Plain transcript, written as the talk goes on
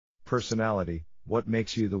Personality, What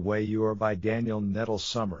Makes You the Way You Are by Nettle.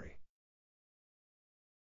 Summary.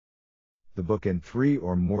 The book in 3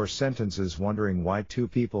 or more sentences. Wondering why two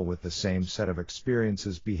people with the same set of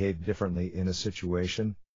experiences behave differently in a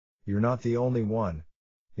situation? You're not the only one.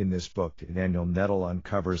 In this book, Nettle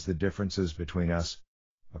uncovers the differences between us.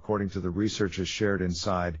 According to the researches shared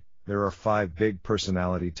inside, there are 5 big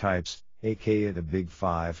personality types, aka the Big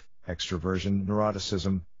Five: extroversion,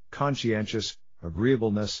 neuroticism, conscientious,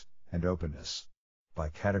 agreeableness, and openness. By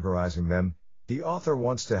categorizing them, the author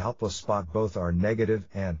wants to help us spot both our negative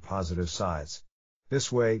and positive sides. This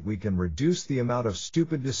way, we can reduce the amount of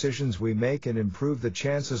stupid decisions we make and improve the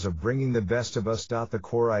chances of bringing the best of us. The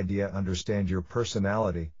core idea: understand your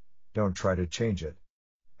personality, don't try to change it.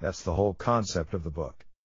 That's the whole concept of the book.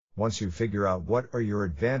 Once you figure out what are your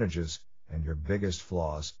advantages and your biggest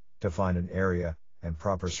flaws, define an area and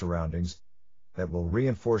proper surroundings that will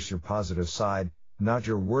reinforce your positive side, not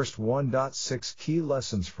your worst. 1.6 Key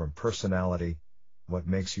Lessons from Personality: What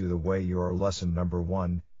Makes You the Way You Are. Lesson number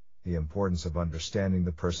 1: The importance of understanding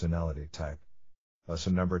the personality type.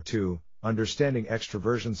 Lesson number 2: Understanding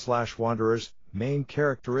extroversion/wanderers, main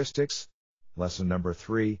characteristics. Lesson number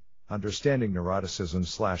 3: Understanding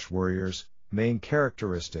neuroticism/worriers, main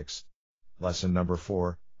characteristics. Lesson number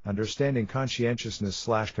 4: Understanding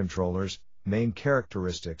conscientiousness/controllers, main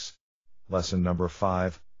characteristics. Lesson number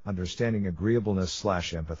 5: Understanding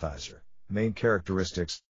agreeableness/empathizer, main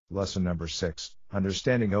characteristics. Lesson number 6: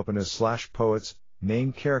 Understanding openness/poets,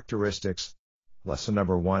 main characteristics. Lesson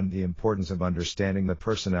number 1: The importance of understanding the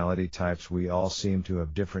personality types. We all seem to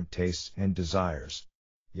have different tastes and desires.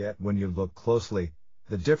 Yet when you look closely,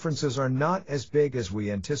 the differences are not as big as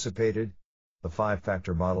we anticipated. The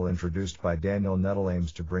 5-factor model introduced by Nettle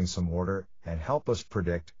aims to bring some order and help us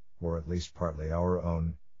predict, or at least partly our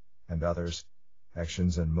own and others'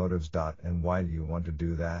 actions and motives. And why do you want to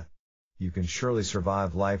do that? You can surely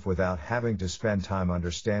survive life without having to spend time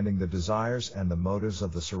understanding the desires and the motives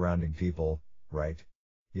of the surrounding people, right?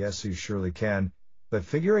 Yes, you surely can, but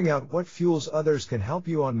figuring out what fuels others can help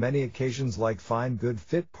you on many occasions, like find good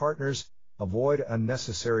fit partners, avoid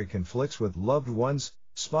unnecessary conflicts with loved ones,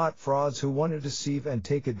 spot frauds who want to deceive and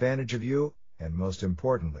take advantage of you, and most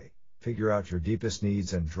importantly, figure out your deepest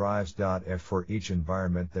needs and drives. If for each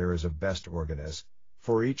environment there is a best organism,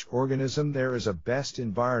 for each organism there is a best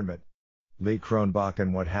environment. Lee Cronbach.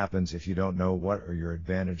 And what happens if you don't know what are your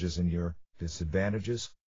advantages and your disadvantages?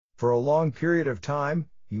 For a long period of time,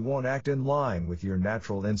 you won't act in line with your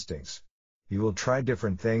natural instincts. You will try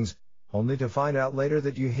different things, only to find out later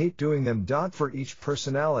that you hate doing them. For each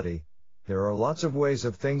personality, there are lots of ways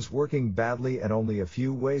of things working badly and only a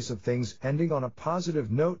few ways of things ending on a positive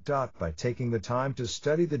note. By taking the time to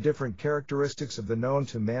study the different characteristics of the known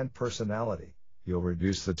to man personality, you'll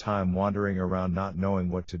reduce the time wandering around not knowing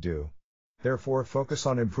what to do. Therefore, focus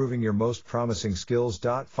on improving your most promising skills.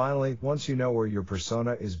 Finally, once you know where your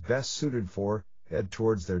persona is best suited for, head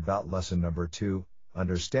towards there. Lesson number 2: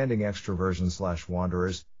 Understanding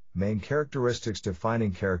extroversion/wanderers, main characteristics.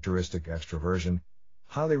 Defining characteristic: extroversion,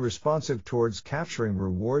 highly responsive towards capturing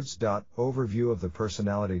rewards. Overview of the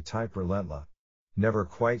personality type: relentless, never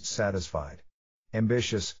quite satisfied,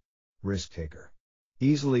 ambitious, risk taker,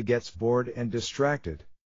 easily gets bored and distracted,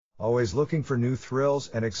 always looking for new thrills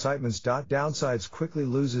and excitements. Downsides: quickly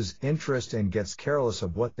loses interest and gets careless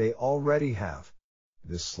of what they already have.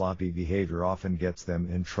 This sloppy behavior often gets them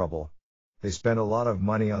in trouble. They spend a lot of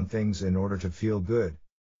money on things in order to feel good.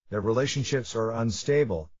 Their relationships are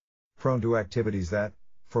unstable, prone to activities that,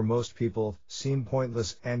 for most people, seem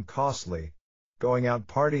pointless and costly. Going out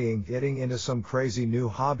partying, getting into some crazy new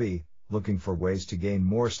hobby, looking for ways to gain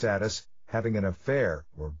more status, having an affair,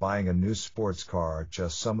 or buying a new sports car are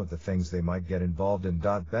just some of the things they might get involved in.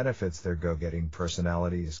 Benefits: their go-getting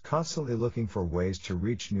personality is constantly looking for ways to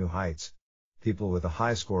reach new heights. People with a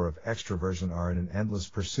high score of extroversion are in an endless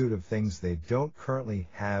pursuit of things they don't currently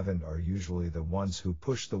have and are usually the ones who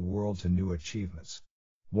push the world to new achievements.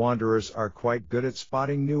 Wanderers are quite good at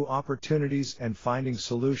spotting new opportunities and finding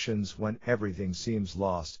solutions when everything seems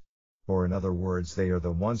lost. Or in other words, they are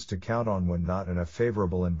the ones to count on when not in a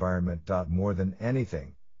favorable environment. More than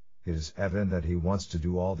anything, it is evident that he wants to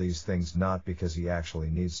do all these things not because he actually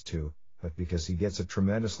needs to, but because he gets a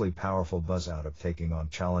tremendously powerful buzz out of taking on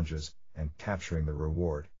challenges and capturing the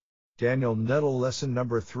reward. Nettle. Lesson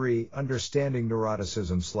number 3: Understanding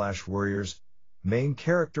neuroticism/worriers, main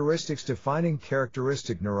characteristics. Defining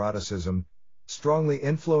characteristic: neuroticism, strongly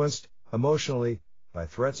influenced, emotionally, by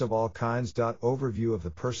threats of all kinds. Overview of the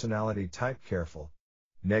personality type: careful,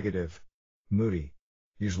 negative, moody,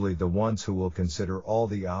 usually the ones who will consider all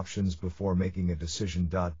the options before making a decision.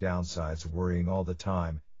 Downsides: worrying all the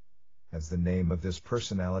time, as the name of this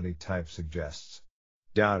personality type suggests.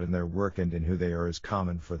 Doubt in their work and in who they are is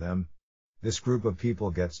common for them. This group of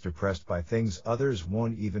people gets depressed by things others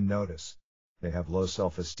won't even notice. They have low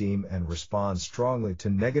self-esteem and respond strongly to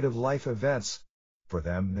negative life events. For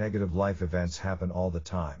them, negative life events happen all the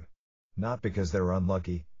time. Not because they're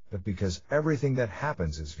unlucky, but because everything that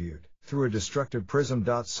happens is viewed through a destructive prism.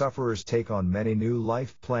 Sufferers take on many new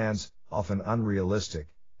life plans, often unrealistic,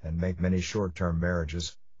 and make many short-term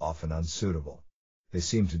marriages, often unsuitable. They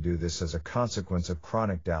seem to do this as a consequence of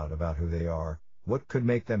chronic doubt about who they are, what could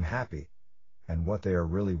make them happy, and what they are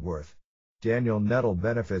really worth. Nettle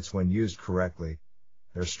benefits when used correctly.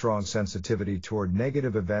 Their strong sensitivity toward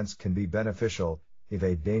negative events can be beneficial,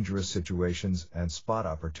 evade dangerous situations, and spot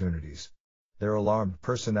opportunities. Their alarmed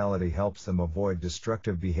personality helps them avoid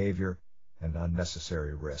destructive behavior and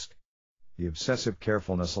unnecessary risk. The obsessive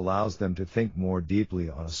carefulness allows them to think more deeply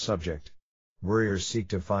on a subject. Worriers seek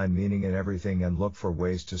to find meaning in everything and look for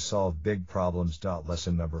ways to solve big problems.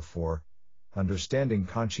 Lesson number 4. Understanding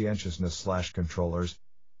conscientiousness/controllers.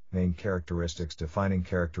 Main characteristics. Defining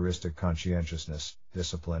characteristic: conscientiousness,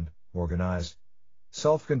 disciplined, organized,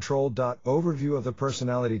 self-controlled. Overview of the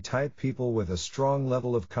personality type. People with a strong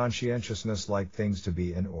level of conscientiousness like things to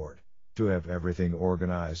be in order, to have everything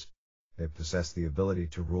organized. They possess the ability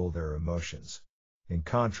to rule their emotions. In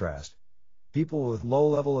contrast, people with low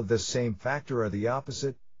level of this same factor are the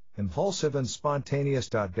opposite, impulsive and spontaneous.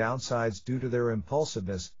 Downsides: due to their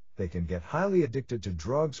impulsiveness, they can get highly addicted to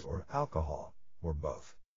drugs or alcohol, or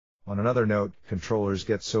both. On another note, controllers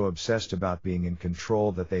get so obsessed about being in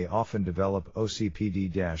control that they often develop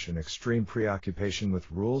OCPD- an extreme preoccupation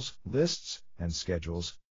with rules, lists, and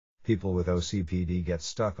schedules. People with OCPD get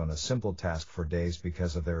stuck on a simple task for days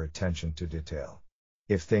because of their attention to detail.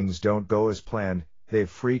 If things don't go as planned, they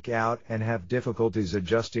freak out and have difficulties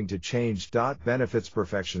adjusting to change. Benefits: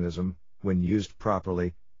 perfectionism, when used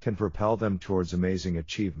properly, can propel them towards amazing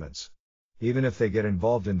achievements. Even if they get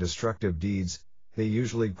involved in destructive deeds, they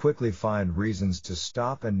usually quickly find reasons to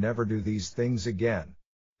stop and never do these things again.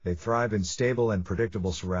 They thrive in stable and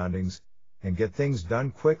predictable surroundings, and get things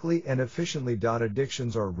done quickly and efficiently.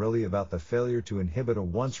 Addictions are really about the failure to inhibit a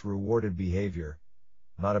once rewarded behavior,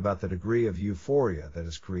 not about the degree of euphoria that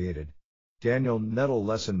is created. Nettle.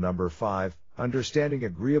 Lesson number 5, Understanding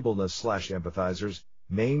agreeableness/empathizers.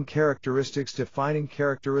 Main characteristics. Defining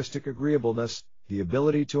characteristic: agreeableness, the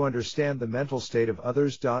ability to understand the mental state of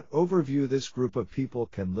others. Overview: this group of people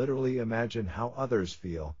can literally imagine how others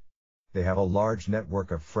feel. They have a large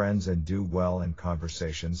network of friends and do well in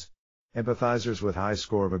conversations. Empathizers with high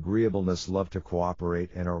score of agreeableness love to cooperate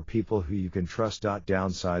and are people who you can trust.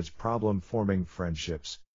 Downsides: problem-forming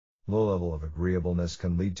friendships. Low level of agreeableness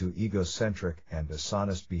can lead to egocentric and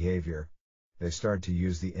dishonest behavior. They start to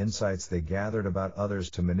use the insights they gathered about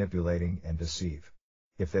others to manipulating and deceive.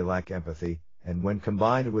 If they lack empathy, and when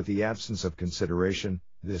combined with the absence of consideration,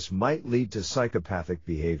 this might lead to psychopathic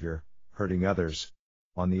behavior, hurting others.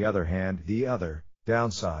 On the other hand, the other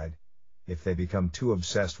downside: if they become too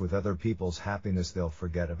obsessed with other people's happiness, they'll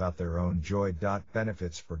forget about their own joy.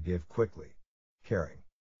 Benefits: forgive quickly, caring,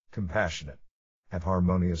 compassionate, have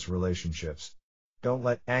harmonious relationships. Don't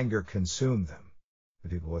let anger consume them. The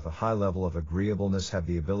people with a high level of agreeableness have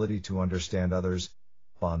the ability to understand others,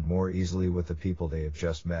 bond more easily with the people they have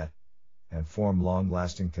just met, and form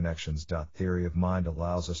long-lasting connections. Theory of mind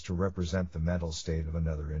allows us to represent the mental state of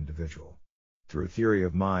another individual. Through theory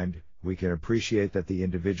of mind, we can appreciate that the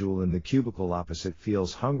individual in the cubicle opposite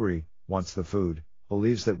feels hungry, wants the food,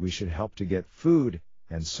 believes that we should help to get food,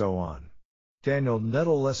 and so on.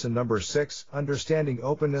 Nettle. Lesson number 6, Understanding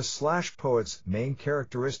openness/poets. Main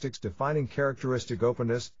characteristics. Defining characteristic: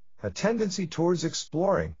 openness, a tendency towards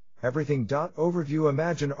exploring everything. Overview: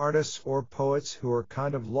 imagine artists or poets who are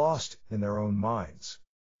kind of lost in their own minds.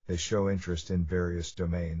 They show interest in various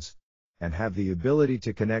domains, and have the ability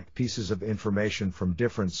to connect pieces of information from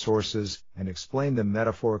different sources and explain them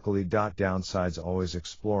metaphorically. Downsides: always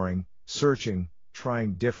exploring, searching,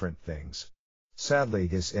 trying different things. Sadly,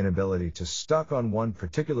 this inability to stuck on one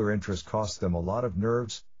particular interest costs them a lot of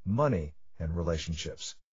nerves, money, and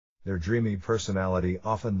relationships. Their dreamy personality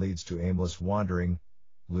often leads to aimless wandering,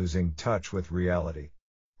 losing touch with reality.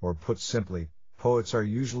 Or put simply, poets are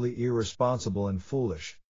usually irresponsible and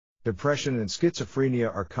foolish. Depression and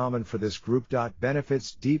schizophrenia are common for this group.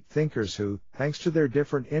 Benefits: deep thinkers who, thanks to their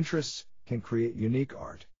different interests, can create unique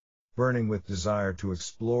art. Burning with desire to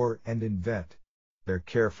explore and invent. Their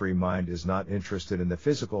carefree mind is not interested in the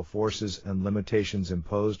physical forces and limitations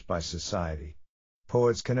imposed by society.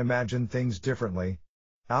 Poets can imagine things differently.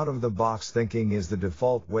 Out-of-the-box thinking is the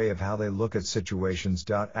default way of how they look at situations.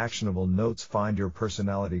 Actionable notes: find your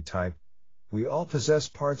personality type, We all possess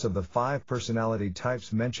parts of the 5 personality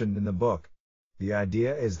types mentioned in the book. The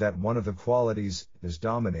idea is that one of the qualities is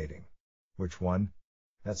dominating. Which one?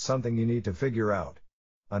 That's something you need to figure out.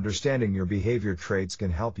 Understanding your behavior traits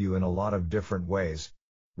can help you in a lot of different ways,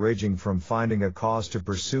 ranging from finding a cause to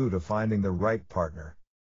pursue to finding the right partner.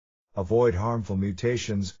 Avoid harmful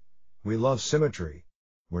mutations. We love symmetry.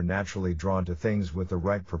 We're naturally drawn to things with the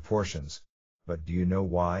right proportions. But do you know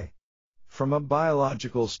why? From a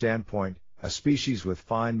biological standpoint, a species with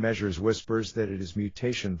fine measures whispers that it is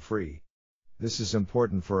mutation-free. This is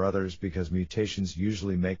important for others because mutations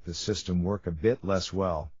usually make the system work a bit less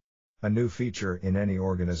well. A new feature in any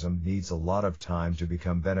organism needs a lot of time to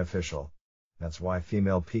become beneficial. That's why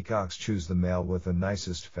female peacocks choose the male with the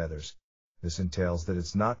nicest feathers. This entails that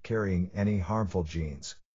it's not carrying any harmful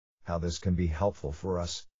genes. How this can be helpful for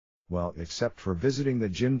us? Well, except for visiting the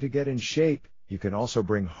gym to get in shape, you can also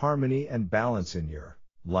bring harmony and balance in your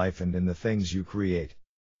life and in the things you create.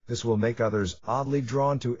 This will make others oddly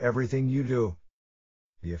drawn to everything you do.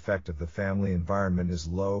 The effect of the family environment is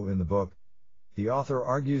low in the book. The author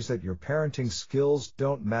argues that your parenting skills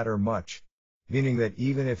don't matter much, meaning that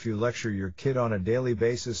even if you lecture your kid on a daily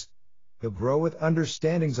basis, he'll grow with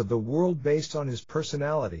understandings of the world based on his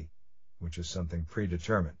personality, which is something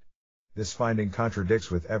predetermined. This finding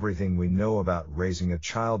contradicts with everything we know about raising a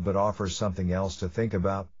child but offers something else to think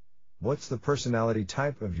about. What's the personality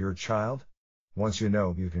type of your child? Once you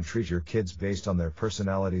know, you can treat your kids based on their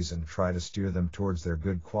personalities and try to steer them towards their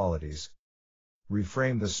good qualities.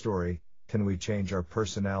 Reframe the story. Can we change our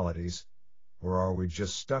personalities? Or are we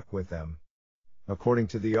just stuck with them? According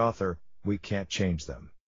to the author, we can't change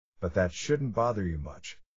them. But that shouldn't bother you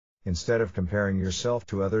much. Instead of comparing yourself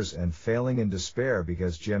to others and failing in despair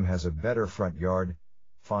because Jim has a better front yard,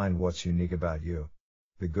 find what's unique about you.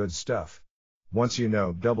 The good stuff. Once you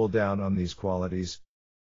know, double down on these qualities.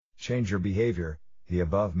 Change your behavior. The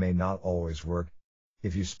above may not always work.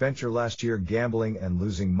 If you spent your last year gambling and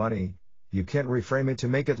losing money, you can't reframe it to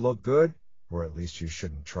make it look good, or at least you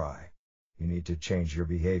shouldn't try. You need to change your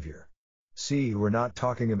behavior. See, we're not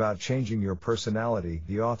talking about changing your personality,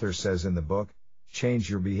 the author says in the book. Change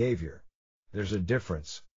your behavior. There's a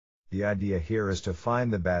difference. The idea here is to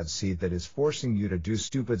find the bad seed that is forcing you to do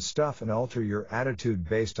stupid stuff and alter your attitude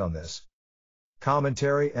based on this.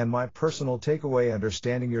 Commentary and my personal takeaway: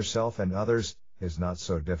 understanding yourself and others is not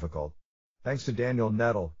so difficult. Thanks to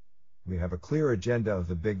Nettle, we have a clear agenda of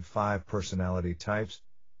the big 5 personality types: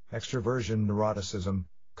 extroversion, neuroticism,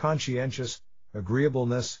 conscientious,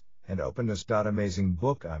 agreeableness, and openness. Amazing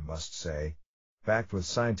book, I must say. Backed with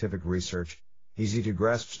scientific research, easy to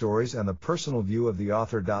grasp stories, and the personal view of the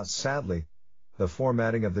author. Sadly, the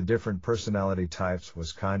formatting of the different personality types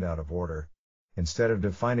was kind out of order. Instead of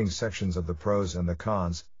defining sections of the pros and the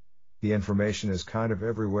cons, the information is kind of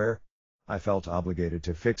everywhere. I felt obligated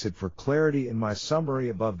to fix it for clarity in my summary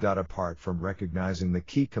above. Apart from recognizing the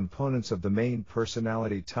key components of the main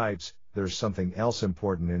personality types, there's something else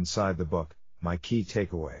important inside the book, my key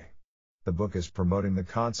takeaway. The book is promoting the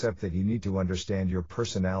concept that you need to understand your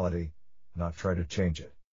personality, not try to change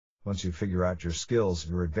it. Once you figure out your skills,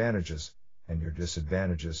 your advantages, and your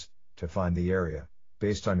disadvantages, to find the area,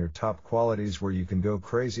 based on your top qualities, where you can go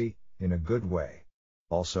crazy, in a good way.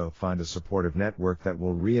 Also, find a supportive network that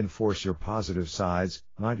will reinforce your positive sides,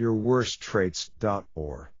 not your worst traits.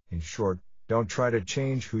 Or, in short, don't try to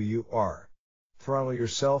change who you are. Throttle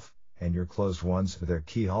yourself and your close ones to their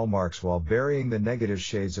key hallmarks while burying the negative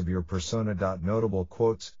shades of your persona. Notable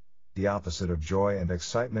quotes: the opposite of joy and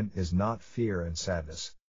excitement is not fear and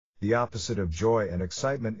sadness. The opposite of joy and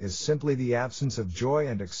excitement is simply the absence of joy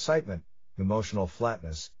and excitement, emotional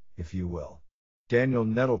flatness, if you will.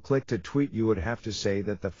 Nettle clicked a tweet: you would have to say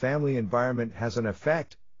that the family environment has an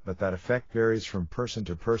effect, but that effect varies from person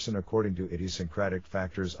to person according to idiosyncratic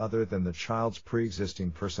factors other than the child's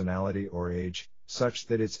pre-existing personality or age, such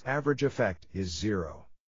that its average effect is 0.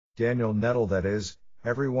 Nettle: that is,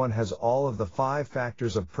 everyone has all of the 5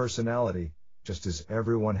 factors of personality, just as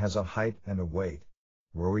everyone has a height and a weight.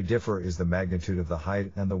 Where we differ is the magnitude of the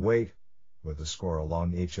height and the weight, with a score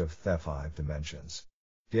along each of the 5 dimensions.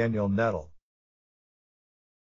 Nettle.